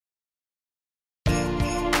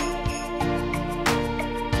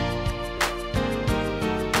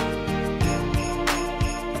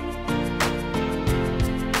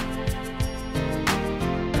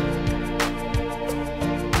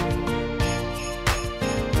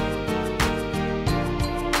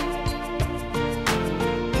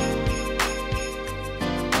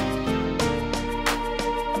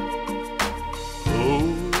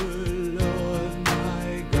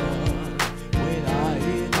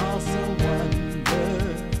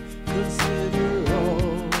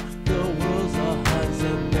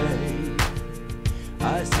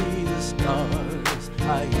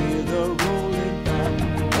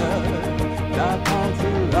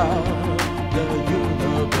the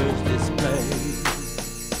universe display.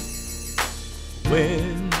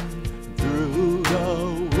 When through the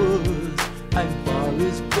woods and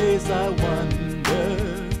forest place I wander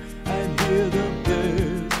and hear the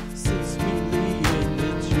birds sing sweetly in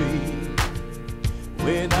the tree.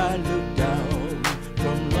 When I look down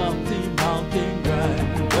from lofty mountain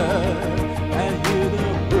grandeur and hear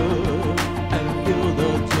the brook and feel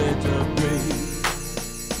the gentle breeze,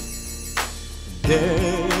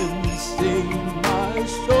 then sing my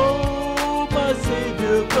soul, my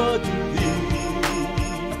Savior God, to thee.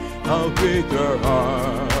 How great thou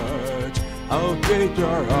art, how great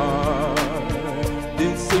thou art.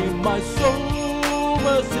 Then sing my soul,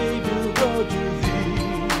 my Savior God, to thee.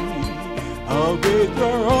 How great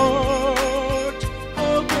thou art,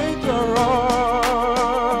 how great thou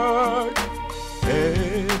art.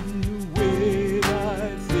 And when I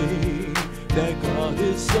think that God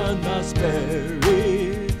His Son not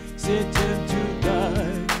sparing, sent Him to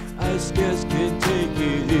die, I scarce can take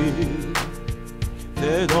it in.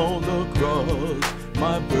 That on the cross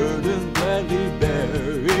my burden gladly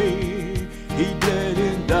bearing, He bled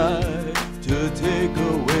and died to take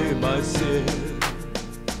away my sin.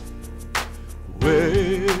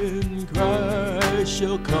 When Christ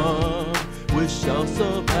shall come with shouts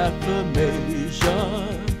of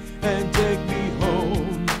acclamation and take me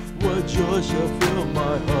home, what joy shall fill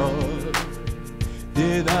my heart.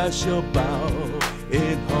 Then I shall bow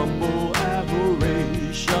in humble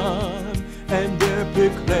adoration and there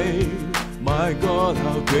proclaim, my God,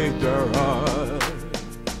 how great thou art.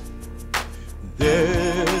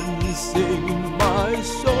 Then sing my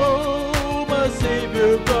soul, my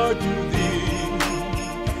Savior God, to thee.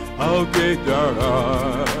 How great thou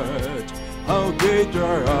art, how great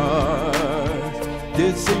thou art.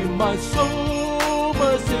 Then sing my soul,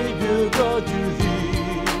 my Savior God, to thee.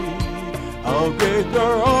 How great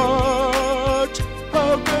thou art,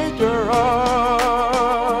 how great thou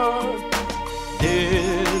art.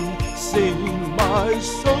 Then sing my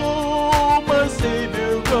soul, my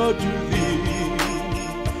Savior God, to thee.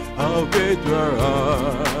 How great thou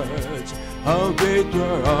art, how great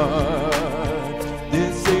thou art.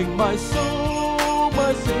 Then sing my soul,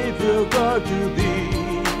 my Savior God, to thee.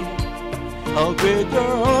 How great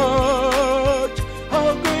thou art,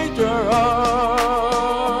 how great thou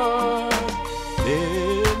art.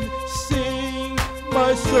 Then sing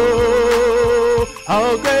my soul,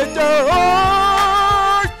 how great thou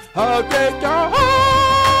art, how great thou art.